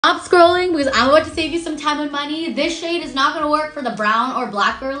Stop scrolling because I'm about to save you some time and money. This shade is not going to work for the brown or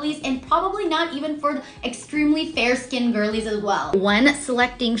black girlies, and probably not even for the extremely fair skinned girlies as well. When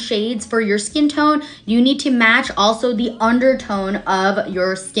selecting shades for your skin tone, you need to match also the undertone of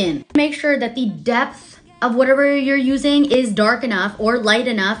your skin. Make sure that the depth of whatever you're using is dark enough or light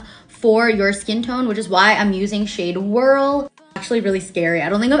enough for your skin tone, which is why I'm using shade Whirl. Actually really scary. I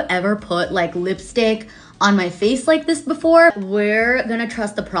don't think I've ever put like lipstick on my face like this before. We're gonna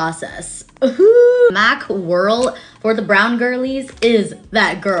trust the process. MAC Whirl for the brown girlies is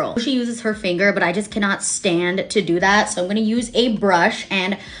that girl. She uses her finger, but I just cannot stand to do that. So I'm gonna use a brush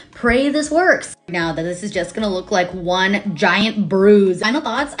and pray this works. Now that this is just gonna look like one giant bruise. Final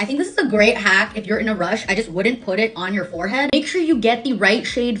thoughts, I think this is a great hack if you're in a rush. I just wouldn't put it on your forehead. Make sure you get the right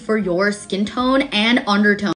shade for your skin tone and undertone.